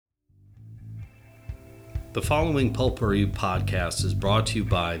The following Pulpery podcast is brought to you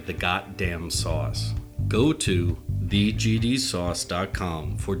by The Goddamn Sauce. Go to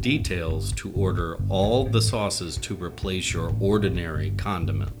thegdsauce.com for details to order all the sauces to replace your ordinary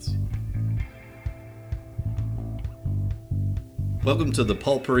condiments. Welcome to the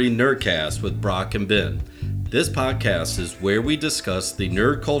Pulpery Nerdcast with Brock and Ben. This podcast is where we discuss the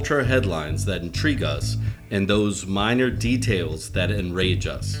nerd culture headlines that intrigue us and those minor details that enrage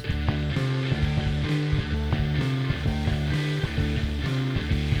us.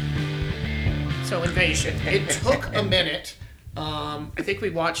 So Invasion. It took a minute. I think we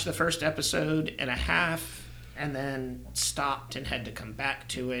watched the first episode and a half and then stopped and had to come back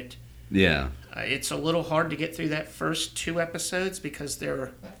to it. Yeah. It's a little hard to get through that first two episodes because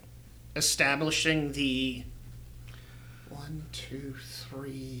they're establishing the 1, 2,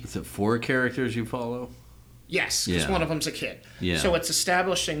 3... Is it 4 characters you follow? Yes, because one of them's a kid. Yeah. So it's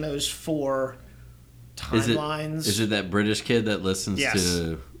establishing those 4 timelines. Is it that British kid that listens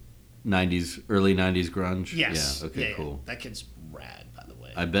to... early 90s grunge? Yes. Yeah, okay, cool. That kid's rad, by the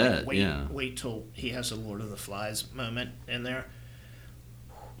way. I bet, Wait till he has a Lord of the Flies moment in there.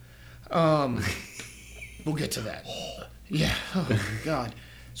 We'll get to that. Yeah, oh my God.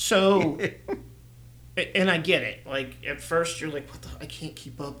 So, and I get it. Like, at first you're like, I can't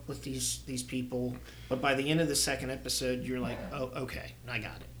keep up with these people. But by the end of the second episode, you're like, oh, okay, I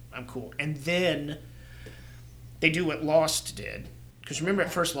got it. I'm cool. And then they do what Lost did. Because remember,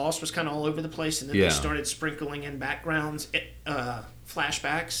 at first, Lost was kind of all over the place, and then they started sprinkling in backgrounds,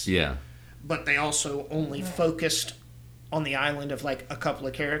 flashbacks. Yeah. But they also only focused on the island of, like, a couple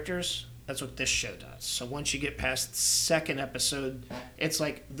of characters. That's what this show does. So once you get past the second episode, it's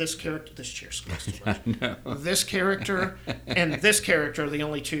like this character... This chair's close to this character and this character are the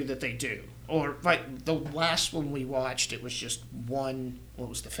only two that they do. Or, like, the last one we watched, it was just one... What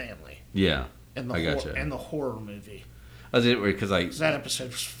was the family? Yeah, and the horror movie. Because that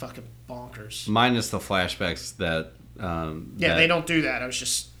episode was fucking bonkers. Minus the flashbacks that... they don't do that. I was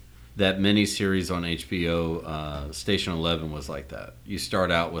just... That miniseries on HBO, Station 11, was like that. You start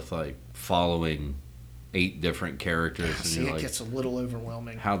out with, like, following 8 different characters. And See, you're it like, gets a little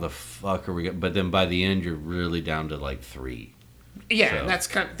overwhelming. How the fuck are we going? But then by the end, you're really down to, like, 3. Yeah, so. That's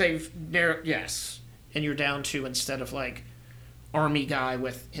kind of... They've narrowed... Yes. And you're down to, instead of, like... Army guy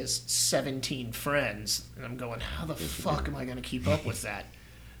with his 17 friends, and I'm going, how the fuck am I going to keep up with that?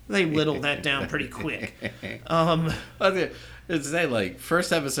 They whittled that down pretty quick. It's like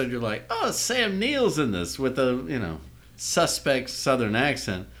first episode, you're like, oh, Sam Neill's in this with a suspect Southern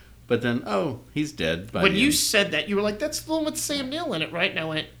accent, but then he's dead. When you said that, you were like, that's the one with Sam Neill in it, right? And I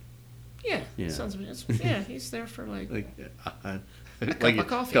went, yeah. He's there for like a cup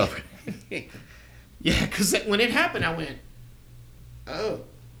of coffee. Yeah, because when it happened, I went. Oh,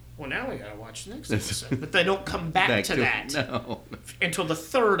 well, now we gotta watch the next episode. But they don't come back to that until the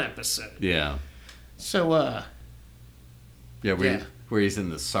third episode. Yeah. So, where he's in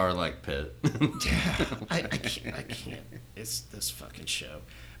the Sarlacc pit. Yeah, I can't. It's this fucking show.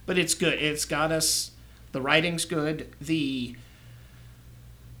 But it's good. It's got us... The writing's good. The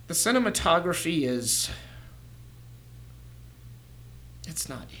cinematography is... It's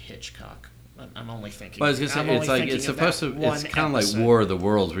not Hitchcock. I'm only thinking. Well, I was gonna say it's supposed to. It's kind of like War of the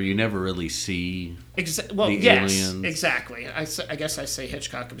Worlds, where you never really see. Aliens. Exactly. I guess I say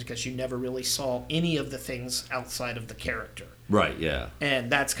Hitchcock because you never really saw any of the things outside of the character. Right. Yeah.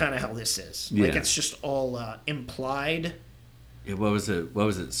 And that's kind of how this is. Yeah. Like it's just all implied. Yeah, what was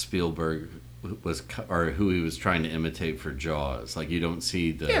it? Spielberg who he was trying to imitate for Jaws. Like you don't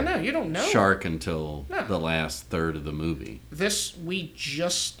see the you don't know shark until the last third of the movie. We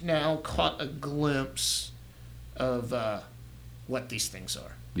just now caught a glimpse of what these things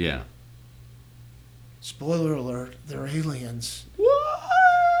are. Yeah. Spoiler alert, they're aliens.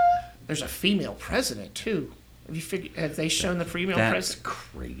 What? There's a female president too. Have they shown the female president? That's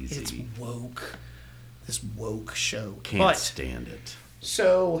crazy. It's woke. This woke show. Can't stand it.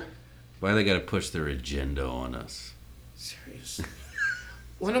 So why they got to push their agenda on us? Seriously.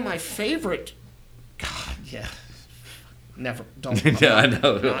 One of my favorite... God, yeah. Never. Don't. Yeah, I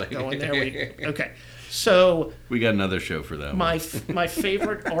know. Not going there. Okay. So... We got another show for that my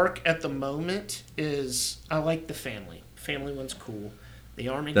favorite arc at the moment is... I like the family. Family one's cool. The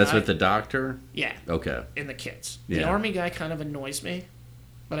army That's guy... with the doctor? Yeah. Okay. And the kids. Yeah. The army guy kind of annoys me.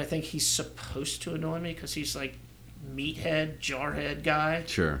 But I think he's supposed to annoy me because he's like meathead, jarhead guy.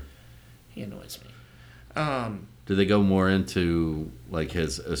 Sure. He annoys me. Do they go more into like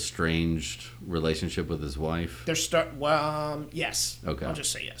his estranged relationship with his wife? Yes. Okay. I'll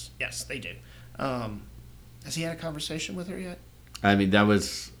just say yes. Yes, they do. Has he had a conversation with her yet? I mean, that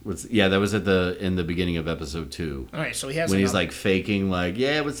was in the beginning of episode 2. All right, so he has when he's like faking, like,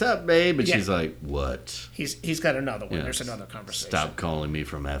 yeah, what's up, babe? And she's like, what? He's got another one. There's another conversation. Stop calling me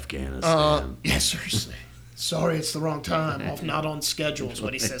from Afghanistan. Yeah, seriously. Sorry, it's the wrong time. Not on schedule is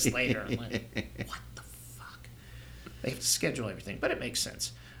what he says later. I'm like, what the fuck? They have to schedule everything, but it makes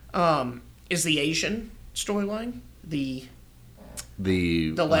sense. Is the Asian storyline the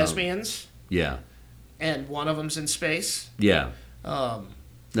lesbians? Yeah. And one of them's in space. Yeah. I'm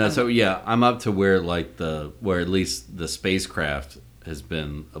up to where at least the spacecraft has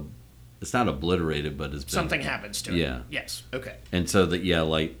been. It's not obliterated, but it's been, something happens to it. Yeah. Yes. Okay. And so the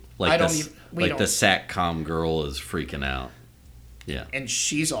SATCOM girl is freaking out. Yeah. And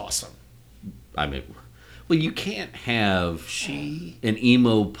she's awesome. I mean, well, you can't have an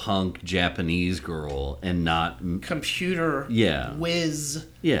emo punk Japanese girl and not computer whiz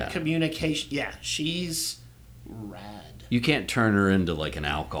communication. Yeah, she's rad. You can't turn her into like an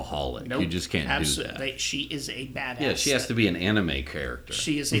alcoholic. Nope, you just can't do that. She is a badass. Yeah, she has to be an anime character.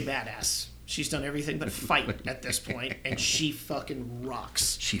 She is a badass. She's done everything but fight at this point, and she fucking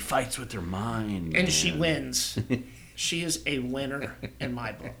rocks. She fights with her mind. And she wins. She is a winner in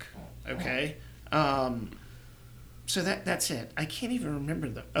my book. Okay? So that's it. I can't even remember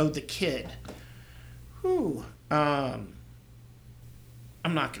the kid. Whew. I'm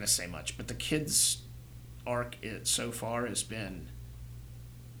not going to say much, but the kid's arc so far has been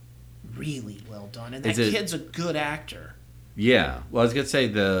really well done. And that kid's a good actor. Yeah. Well, I was going to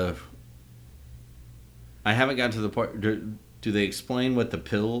say I haven't gotten to the part. Do they explain what the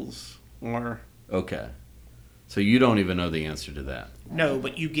pills are? Okay. So you don't even know the answer to that. No,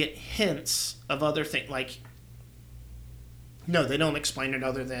 but you get hints of other things. Like, no, they don't explain it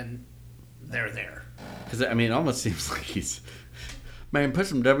other than they're there. Because, I mean, it almost seems like he's... Man, put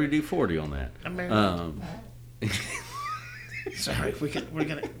some WD-40 on that. Sorry,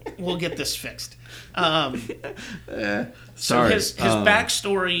 we'll get this fixed. Sorry. So his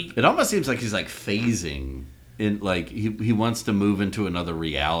backstory. It almost seems like he's like phasing in, like he wants to move into another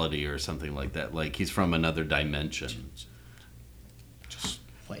reality or something like that. Like he's from another dimension. Just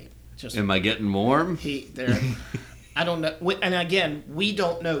wait. Am I getting warm? I don't know. And again, we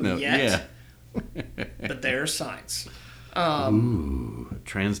don't know yet. Yeah. But there are signs. Ooh,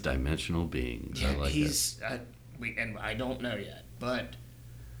 transdimensional beings. Yeah, I like that. And I don't know yet, but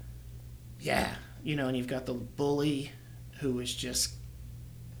yeah, and you've got the bully who is just,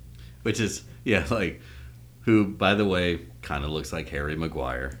 which is who, by the way, kind of looks like Harry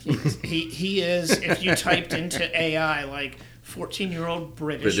Maguire. He is. If you typed into AI 14-year-old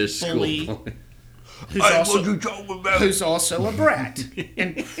British bully, who's also a brat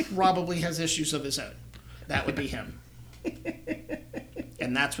and probably has issues of his own, that would be him.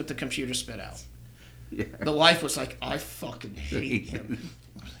 And that's what the computer spit out. Yeah. The wife was like, I fucking hate him.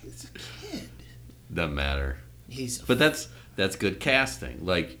 It's a kid. Doesn't matter. But that's good casting.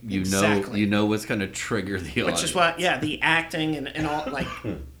 Like, you know what's going to trigger the audience. Which is why, the acting and all,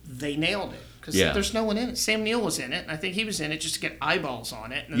 they nailed it. Because there's no one in it. Sam Neill was in it, and I think he was in it just to get eyeballs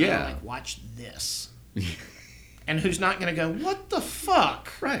on it. And then they're like, watch this. And who's not going to go, what the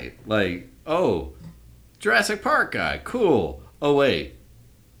fuck? Right. Like, oh, Jurassic Park guy. Cool. Oh, wait.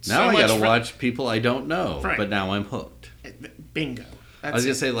 Now I gotta watch people I don't know, but now I'm hooked. Bingo. I was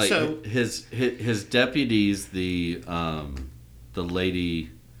gonna say his deputies, the lady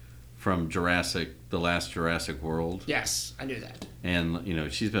from the last Jurassic World. Yes, I knew that.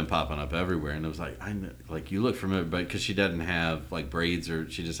 And she's been popping up everywhere, and it was like you look familiar, but because she doesn't have braids or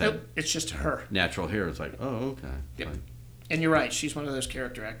she just had it's just her natural hair. It's like, oh, okay. Yep. And you're right, she's one of those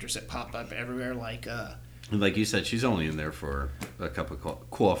character actors that pop up everywhere, like you said, she's only in there for a cup of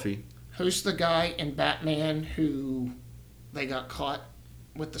coffee. Who's the guy in Batman who they got caught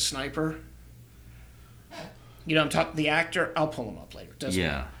with the sniper? I'm talking the actor. I'll pull him up later. Doesn't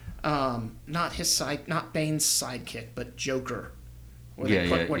matter. Not Bane's sidekick, but Joker.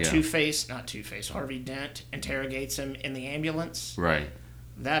 Where Two-Face, not Two-Face, Harvey Dent interrogates him in the ambulance. Right.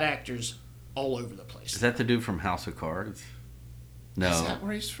 That actor's all over the place. Is that the dude from House of Cards? No. Is that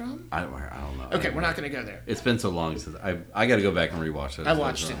where he's from? I don't know. Okay, we're not going to go there. It's been so long since I got to go back and rewatch it. I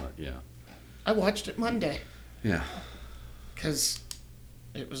watched it. Yeah. I watched it Monday. Yeah. Because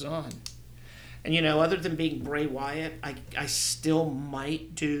it was on. And other than being Bray Wyatt, I still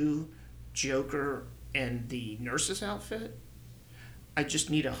might do Joker and the nurse's outfit. I just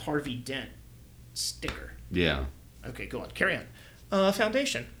need a Harvey Dent sticker. Yeah. Okay, go on. Carry on.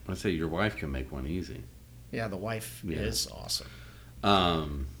 Foundation. I say your wife can make one easy. Yeah, the wife is awesome.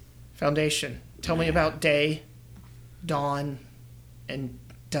 Foundation. Tell me about day, dawn, and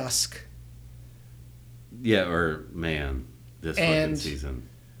dusk. Yeah, or man. this fucking season.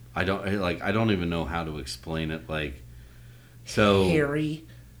 I don't even know how to explain it. Like, so Harry.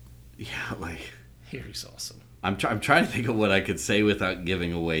 Yeah, like Harry's awesome. I'm trying to think of what I could say without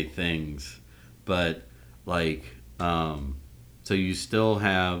giving away things, but like, so you still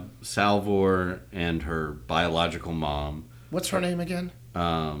have Salvor and her biological mom. What's her name again?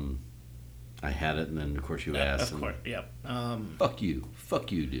 I had it, and then of course you asked. Of course, yep. Fuck you,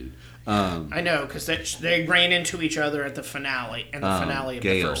 dude. I know, because they ran into each other at the finale, of Gale.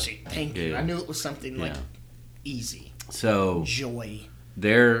 the first season. Thank you. I knew it was something like easy. So Joy.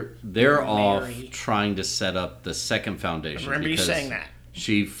 They're Mary. off trying to set up the second foundation. I remember you saying that.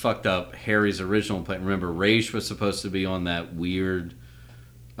 She fucked up Harry's original plan. Remember, Raish was supposed to be on that weird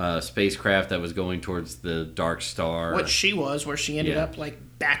spacecraft that was going towards the Dark Star. What she was, where she ended up like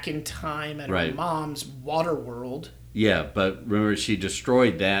back in time at her mom's water world. Yeah, but remember, she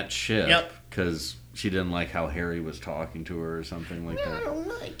destroyed that ship. Yep. Because she didn't like how Harry was talking to her or something like that. I don't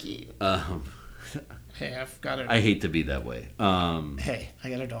like you. Hey, I've got I hate to be that way. Hey, I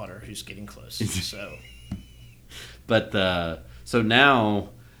got a daughter who's getting close, so. But so now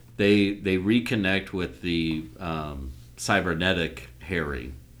they reconnect with the cybernetic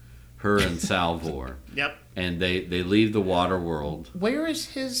Harry, her and Salvor. Yep. And they leave the water world. Where is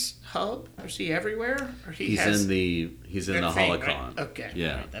his hub? Is he everywhere? Or he's in the holocron. Right? Okay.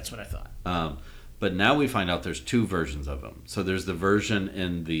 Yeah. Right. That's what I thought. But now we find out there's two versions of him. So there's the version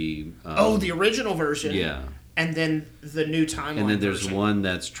in the the original version. Yeah. And then the new timeline. And then there's version. one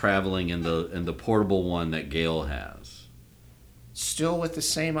that's traveling in the portable one that Gale has. Still with the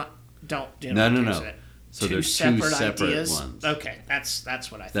same. No. So there's two separate ideas? ones. Okay, that's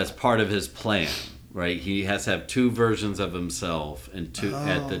what I thought. That's part of his plan, right? He has to have two versions of himself and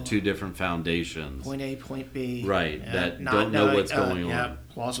at the two different foundations. Point A, point B. Right, that don't know what's going on. Yeah,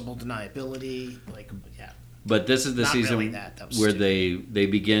 plausible deniability, But this is the Not season really that was where stupid. they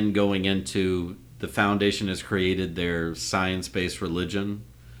begin going into the Foundation has created their science-based religion,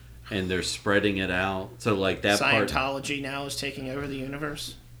 and they're spreading it out. So like that Scientology now is taking over the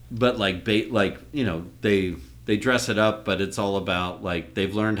universe. But they dress it up, but it's all about like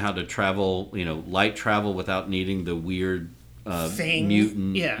they've learned how to travel, light travel without needing the weird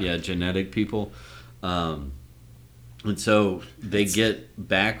mutant, genetic people. And so they get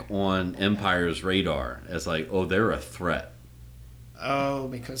back on Empire's radar as like, oh, they're a threat. Oh,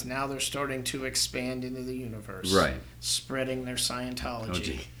 because now they're starting to expand into the universe. Right. Spreading their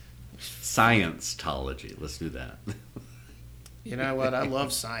Scientology. Science-tology. Let's do that. You know what? I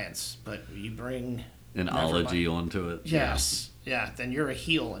love science, but you bring an ology onto it. Yes. Yeah, then you're a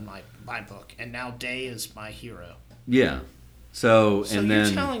heel in my book. And now Day is my hero. Yeah. So you're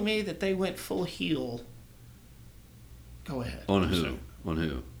telling me that they went full heel. Go ahead. On who? On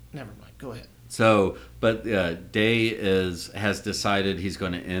who? Never mind. Go ahead. So, but Day has decided he's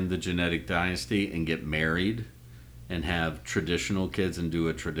going to end the genetic dynasty and get married and have traditional kids and do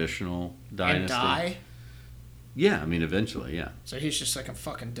a traditional dynasty. And die? Yeah, I mean, eventually, yeah. So he's just like, I'm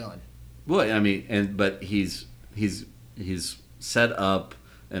fucking done. Well, I mean, but he's set up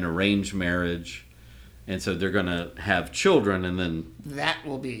an arranged marriage, and so they're gonna have children, and then it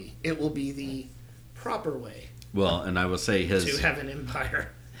will be the proper way. Well, and I will say to have an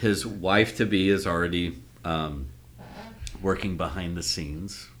empire. His wife to be is already working behind the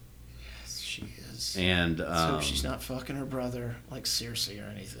scenes. Yes, she is. And so she's not fucking her brother like Cersei or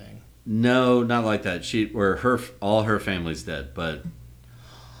anything. No, not like that. All her family's dead, but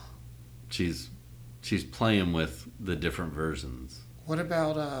she's playing with the different versions. What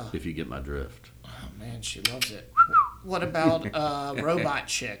about if you get my drift? Oh man, she loves it. What about robot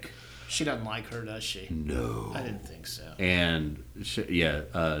chick? She doesn't like her, does she? No, I didn't think so. And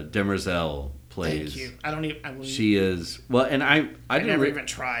Demerzel plays. Thank you. I don't even. She is well, and I never even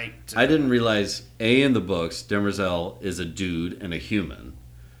tried. I didn't realize in the books Demerzel is a dude and a human.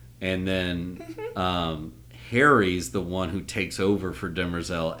 And then Harry's the one who takes over for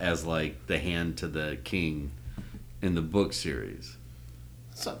Demerzel as like the hand to the king in the book series.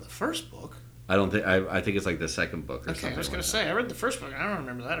 That's not the first book. I don't think. I think it's like the second book or something. Okay, I was gonna say I read the first book. I don't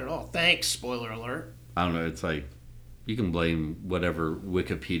remember that at all. Thanks. Spoiler alert. I don't know. It's like you can blame whatever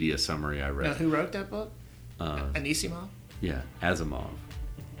Wikipedia summary I read. Now, who wrote that book? Anisimov. Yeah, Asimov.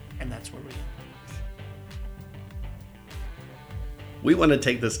 And that's where we. We want to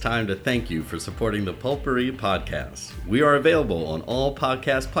take this time to thank you for supporting the Pulpery Podcast. We are available on all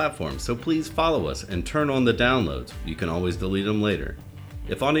podcast platforms, so please follow us and turn on the downloads. You can always delete them later.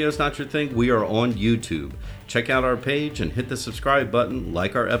 If audio is not your thing, we are on YouTube. Check out our page and hit the subscribe button,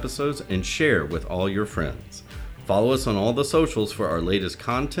 like our episodes, and share with all your friends. Follow us on all the socials for our latest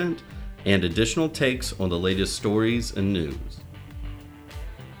content, and additional takes on the latest stories and news.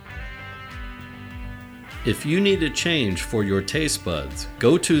 If you need a change for your taste buds,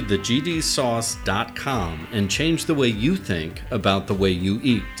 go to thegdsauce.com and change the way you think about the way you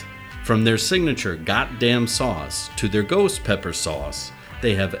eat. From their signature goddamn sauce to their ghost pepper sauce,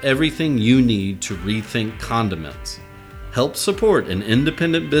 they have everything you need to rethink condiments. Help support an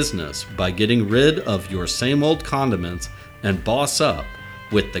independent business by getting rid of your same old condiments and boss up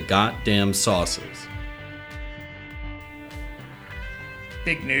with the goddamn sauces.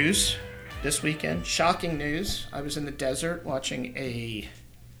 Big news this weekend. Shocking news. I was in the desert watching a,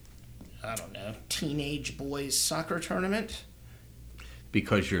 teenage boys soccer tournament.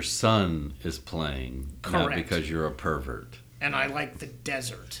 Because your son is playing, Correct. Not because you're a pervert. And I like the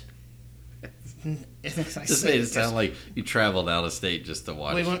desert. Just made it sound like you traveled out of state just to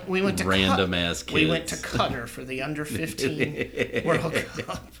watch we went to random ass kids. We went to Qatar for the under 15 World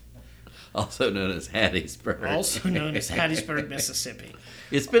Cup. Also known as Hattiesburg, Mississippi.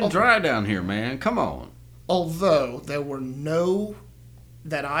 It's been dry down here, man. Come on. Although there were no,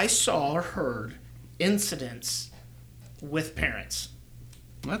 that I saw or heard, incidents with parents.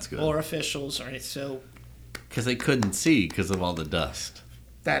 That's good. Or officials, or so. Because they couldn't see because of all the dust.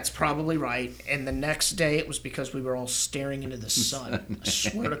 That's probably right. And the next day it was because we were all staring into the sun. I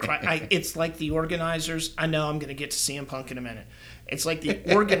swear to Christ. It's like the organizers. I know I'm going to get to CM Punk in a minute. It's like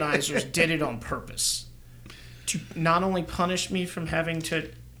the organizers did it on purpose. To not only punish me from having to...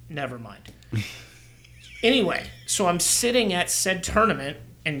 Never mind. Anyway, so I'm sitting at said tournament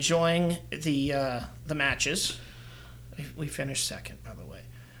enjoying the matches. We finished second, by the way.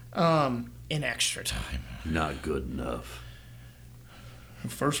 In extra time. Not good enough.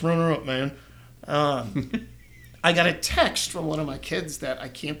 First runner-up, man. I got a text from one of my kids that I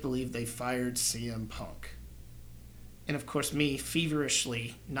can't believe they fired CM Punk. And, of course, me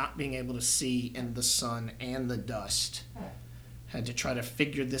feverishly not being able to see in the sun and the dust. Had to try to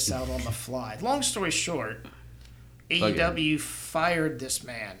figure this out on the fly. Long story short, AEW fired this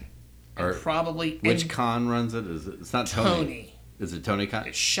man. And Which Khan runs it? It's not Tony. Is it Tony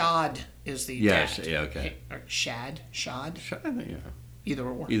Khan? Shad is the dad. Yeah, okay. Or Shad? I think, yeah.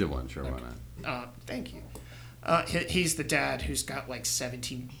 Either one. Either one, sure, okay. Why not? Thank you. He's the dad who's got like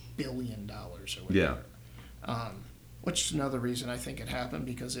 $17 billion or whatever. Yeah. Which is another reason I think it happened,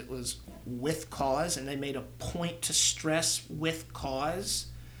 because it was with cause, and they made a point to stress with cause,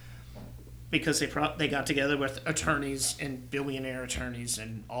 because they got together with attorneys and billionaire attorneys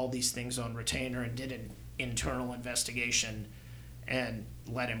and all these things on retainer and did an internal investigation and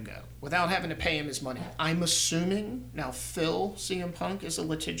let him go without having to pay him his money. I'm assuming now Phil CM Punk is a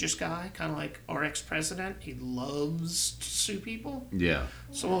litigious guy, kind of like our ex-president. He loves to sue people. Yeah.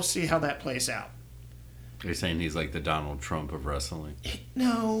 So we'll see how that plays out. You're saying he's like the Donald Trump of wrestling?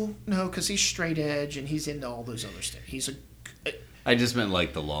 No, because he's straight edge and he's into all those other stuff. I just meant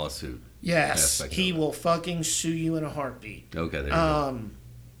like the lawsuit. Yes, he will fucking sue you in a heartbeat. Okay, there you go.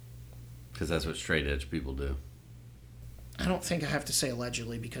 Because that's what straight edge people do. I don't think I have to say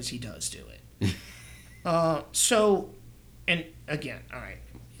allegedly, because he does do it. And again, all right,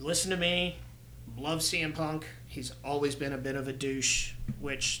 you listen to me, love CM Punk. He's always been a bit of a douche,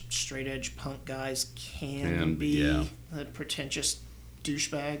 which straight edge punk guys can be. Yeah. The pretentious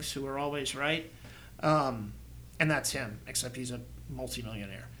douchebags who are always right. And that's him, except he's a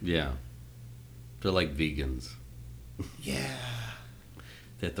multimillionaire. Yeah. They're like vegans. Yeah.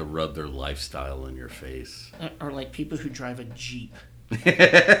 They have to rub their lifestyle in your face. Or like people who drive a Jeep.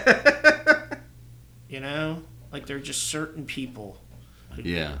 You know? Like they're just certain people who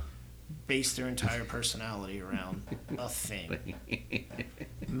base their entire personality around a thing.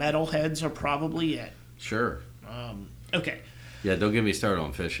 Metalheads are probably it. Sure. Okay. Yeah, don't get me started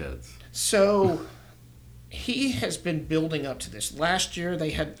on fish heads. So he has been building up to this. Last year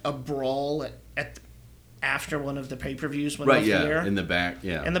they had a brawl after one of the pay-per-views went off the air. In the back,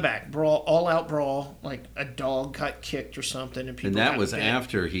 In the back. Brawl, all-out brawl, like a dog got kicked or something. And that was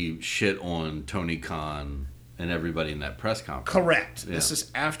after he shit on Tony Khan and everybody in that press conference. Correct. Yeah. This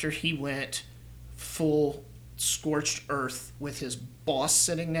is after he went full scorched earth with his boss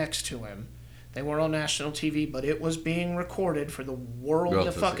sitting next to him. They weren't on national TV, but it was being recorded for the world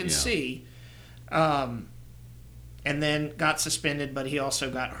to fucking see. And then got suspended, but he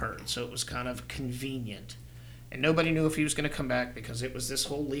also got hurt. So it was kind of convenient. And nobody knew if he was going to come back, because it was this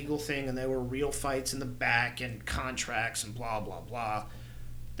whole legal thing, and there were real fights in the back and contracts and blah, blah, blah.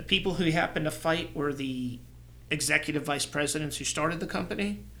 The people who happened to fight were the executive vice presidents who started the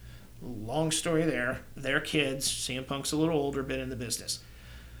company. Long story there. Their kids. CM Punk's a little older, been in the business.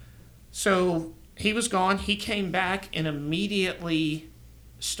 So he was gone. He came back and immediately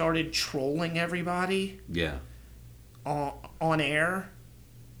started trolling everybody Yeah. on air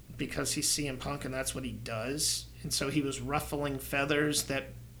because he's CM Punk and that's what he does. And so he was ruffling feathers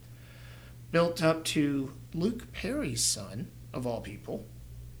that built up to Luke Perry's son, of all people,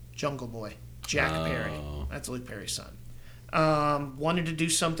 Jungle Boy, Jack Perry. That's Luke Perry's son. Wanted to do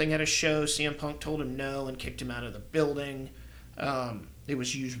something at a show. CM Punk told him no and kicked him out of the building. It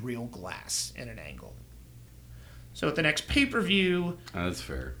was use real glass in an angle. So at the next pay-per-view... That's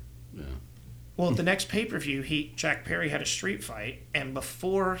fair. Yeah. Well, at the next pay-per-view, Jack Perry had a street fight, and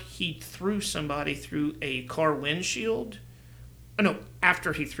before he threw somebody through a car windshield... Oh, no,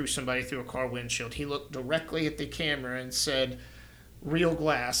 after he threw somebody through a car windshield, he looked directly at the camera and said, "Real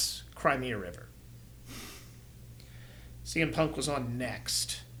glass, cry me a river." CM Punk was on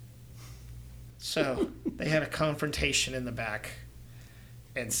next. So they had a confrontation in the back,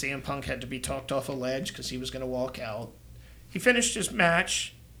 and CM Punk had to be talked off a ledge because he was going to walk out. He finished his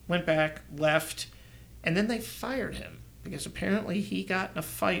match, went back, left, and then they fired him because apparently he got in a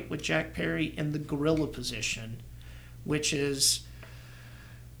fight with Jack Perry in the gorilla position, which is...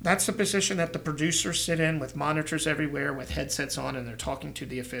 That's the position that the producers sit in with monitors everywhere with headsets on, and they're talking to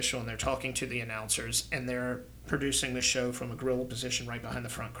the official and they're talking to the announcers, and they're producing the show from a gorilla position right behind the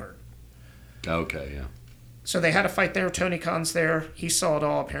front curtain. Okay, yeah. So they had a fight there. Tony Khan's there. He saw it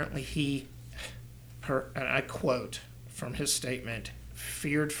all. Apparently he, and I quote from his statement,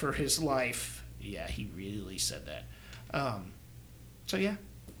 feared for his life. Yeah, he really said that. So yeah.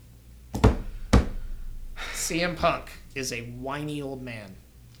 CM Punk is a whiny old man.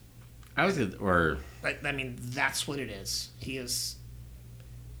 I mean, that's what it is. He is...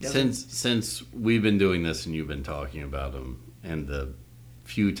 Since we've been doing this and you've been talking about him, and the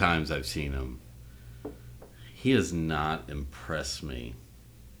few times I've seen him, he has not impressed me.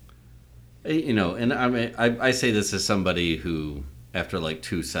 You know, and I mean, I say this as somebody who, after like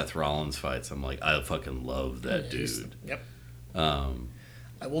 2 Seth Rollins fights, I'm like, I fucking love that dude. Yep.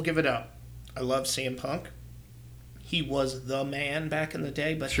 I will give it up. I love CM Punk. He was the man back in the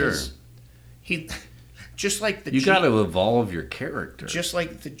day, but sure. He just like the you Jeep, got to evolve your character. Just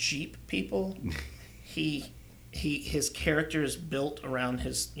like the Jeep people, his character is built around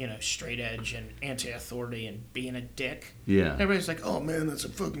his straight edge and anti-authority and being a dick. Yeah. Everybody's like, "Oh man, that's a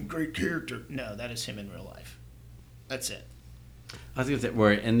fucking great character." No, that is him in real life. That's it. I was gonna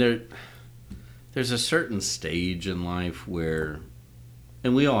say, there's a certain stage in life where,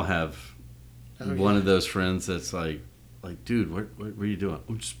 and we all have one of those friends that's like, dude, what are you doing?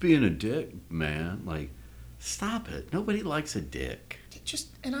 I'm just being a dick, man. Like, stop it. Nobody likes a dick.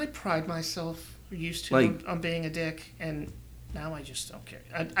 And I pride myself, used to, on being a dick, and now I just don't care.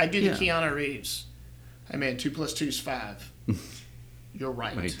 I do the Keanu Reeves. Hey man, 2 + 2 is 5. You're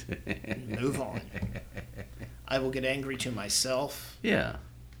right. Move on. I will get angry to myself. Yeah.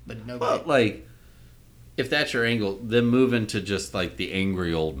 But nobody. Well, like, if that's your angle, then move into just like the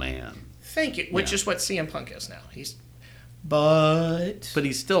angry old man. Thank you. Which is what CM Punk is now. But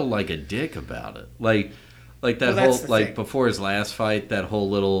he's still like a dick about it. Like that whole thing. Before his last fight, that whole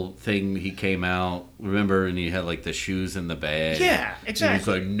little thing he came out. Remember, and he had like the shoes in the bag. Yeah, exactly. And he's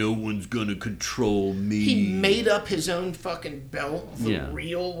like, no one's gonna control me. He made up his own fucking belt, the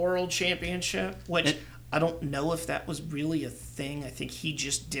real world championship, which I don't know if that was really a thing. I think he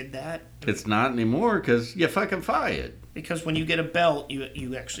just did that. It's not anymore because you fucking fight it. Because when you get a belt,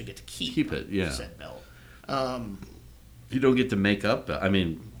 you actually get to keep it. Yeah, said belt. You don't get to make up. I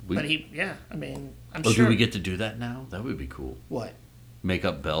mean, I'm sure. Do we get to do that now? That would be cool. What? Make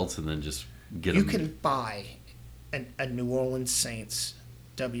up belts and then just get them. You can buy a New Orleans Saints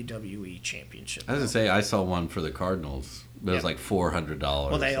WWE championship. I was going to say, I saw one for the Cardinals. It was like $400.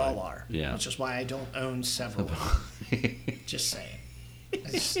 Well, they all are. Yeah. Which is why I don't own several. Just saying.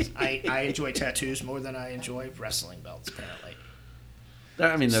 I enjoy tattoos more than I enjoy wrestling belts, apparently.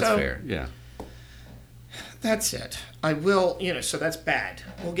 I mean, that's fair. Yeah. That's it. I will, so that's bad.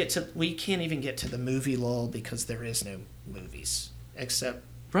 We can't even get to the movie lull because there is no movies except.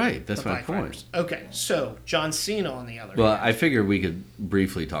 Right, that's my point. Okay, so John Cena on the other hand. Well, I figure we could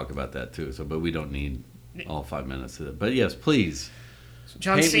briefly talk about that too. But we don't need all 5 minutes of it. But yes, please.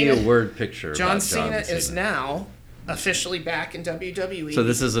 Paint me a word picture. John Cena is now officially back in WWE. So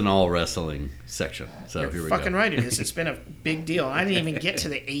this is an all wrestling section. So here we go. Fucking right it is. It's been a big deal. I didn't even get to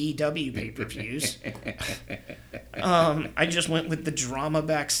the AEW pay-per-views. I just went with the drama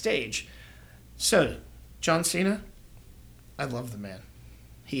backstage. So, John Cena, I love the man.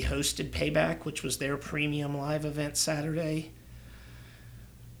 He hosted Payback, which was their premium live event Saturday.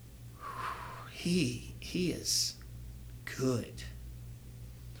 He is good.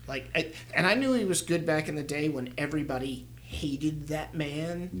 And I knew he was good back in the day when everybody hated that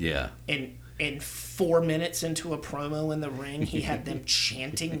man. Yeah. And 4 minutes into a promo in the ring, he had them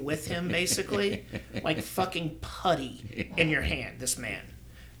chanting with him, basically. Like fucking putty in your hand, this man.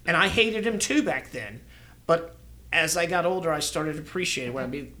 And I hated him too back then. But as I got older, I started appreciating what I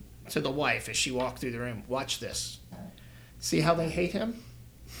mean to the wife as she walked through the room. Watch this. See how they hate him?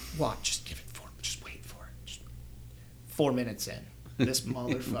 Watch. Just give it 4. Just wait for it. Just 4 minutes in. This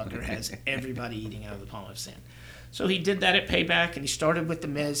motherfucker has everybody eating out of the palm of his hand. So he did that at Payback, and he started with The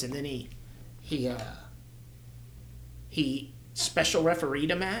Miz, and then he special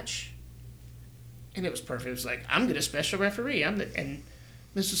refereed a match, and it was perfect. It was like, I'm gonna special referee. And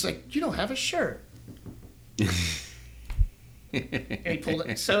Miz was like, you don't have a shirt. And he pulled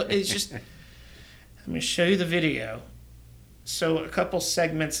it. So it's just, I'm gonna show you the video. So a couple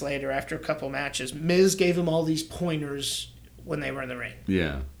segments later, after a couple matches, Miz gave him all these pointers when they were in the ring.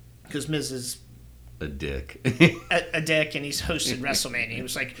 Yeah. Because Miz is a dick. a dick, and he's hosted WrestleMania. He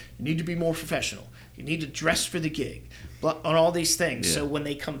was like, you need to be more professional. You need to dress for the gig. On all these things. Yeah. So when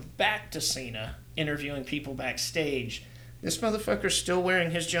they come back to Cena, interviewing people backstage, this motherfucker's still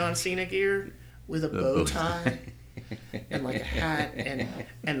wearing his John Cena gear with a bow tie and like a hat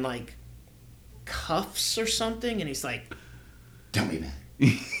and like cuffs or something. And he's like, tell me that.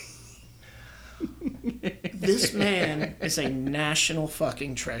 This man is a national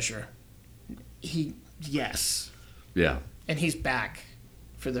fucking treasure. Yes. Yeah. And he's back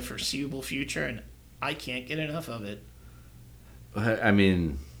for the foreseeable future, and I can't get enough of it. I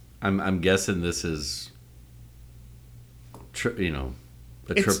mean, I'm guessing this is,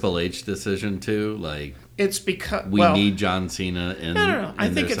 a Triple H decision too. Like, it's because we need John Cena in. No. I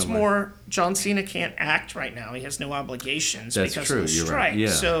think it's somewhere. more John Cena can't act right now. He has no obligations That's because true. of the strike. Right. Yeah.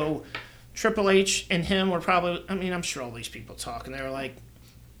 So Triple H and him were probably. I mean, I'm sure all these people talk, and they were like,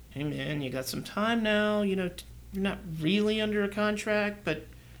 "Hey man, you got some time now. You're not really under a contract, but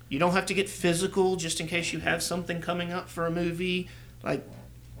you don't have to get physical just in case you have something coming up for a movie." Like,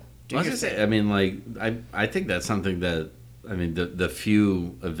 I think that's something that, the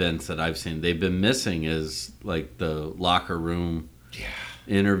few events that I've seen, they've been missing is like the locker room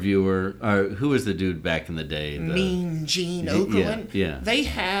interviewer. Who was the dude back in the day? Mean Gene Okerlund. Yeah. They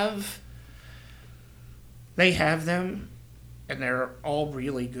have them, and they're all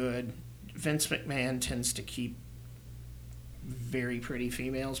really good. Vince McMahon tends to keep very pretty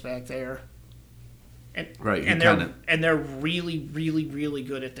females back there. And, right. And they're really, really, really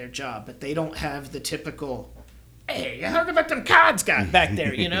good at their job, but they don't have the typical, hey, I heard about them cards guy back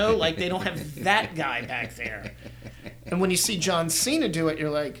there, Like, they don't have that guy back there. And when you see John Cena do it, you're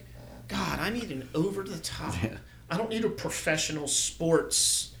like, God, I need an over-the-top. Yeah. I don't need a professional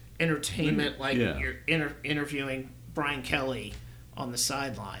sports entertainment like you're interviewing Brian Kelly on the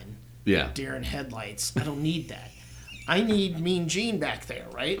sideline. Yeah. Deer in headlights. I don't need that. I need Mean Gene back there,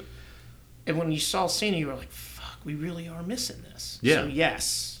 right? And when you saw Cena, you were like, fuck, we really are missing this. Yeah. So,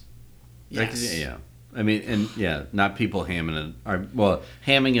 yes. Yeah. Not people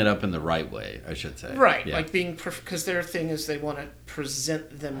hamming it up in the right way, I should say. Right. Yeah. Like because their thing is they want to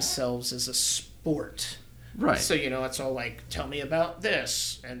present themselves as a sport. Right. So, it's all like, tell me about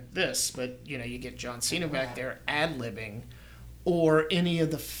this and this. But, you get John Cena back there ad-libbing, or any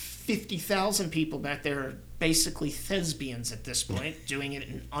of the 50,000 people back there are basically thespians at this point, doing it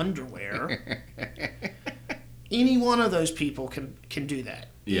in underwear. Any one of those people can do that.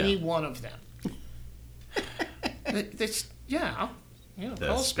 Yeah. Any one of them. Call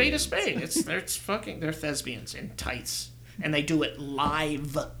a spade a spade. They're thespians in tights, and they do it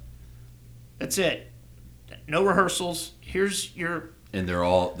live. That's it. No rehearsals. Here's your. And they're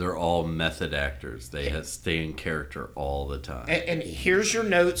all method actors. They stay in character all the time. And here's your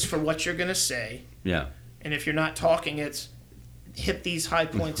notes for what you're gonna say. Yeah. And if you're not talking, it's hit these high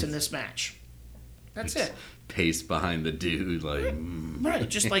points in this match. That's it. Pace behind the dude, like right.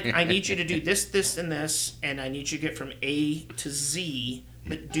 Just like, I need you to do this, this, and this, and I need you to get from A to Z,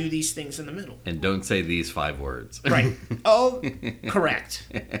 but do these things in the middle. And don't say these 5 words. Right. Oh, correct.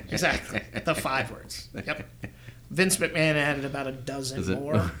 Exactly. The 5 words. Yep. Vince McMahon added about a dozen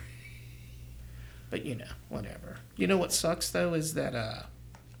more. But whatever. You know what sucks though is that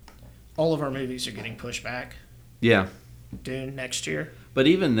all of our movies are getting pushed back. Yeah. Dune next year. But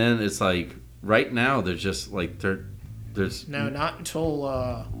even then, it's like right now there's just like there's no, not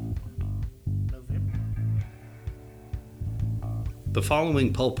until November. The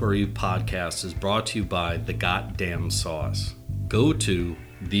following Pulpery podcast is brought to you by The Goddamn Sauce. Go to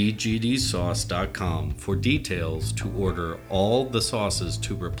thegdsauce.com for details to order all the sauces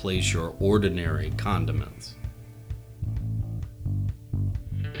to replace your ordinary condiments.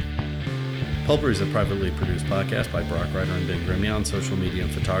 Pulpery is a privately produced podcast by Brock Ryder and Ben Grimia, on social media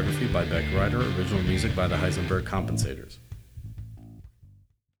and photography by Beck Ryder, original music by the Heisenberg Compensators.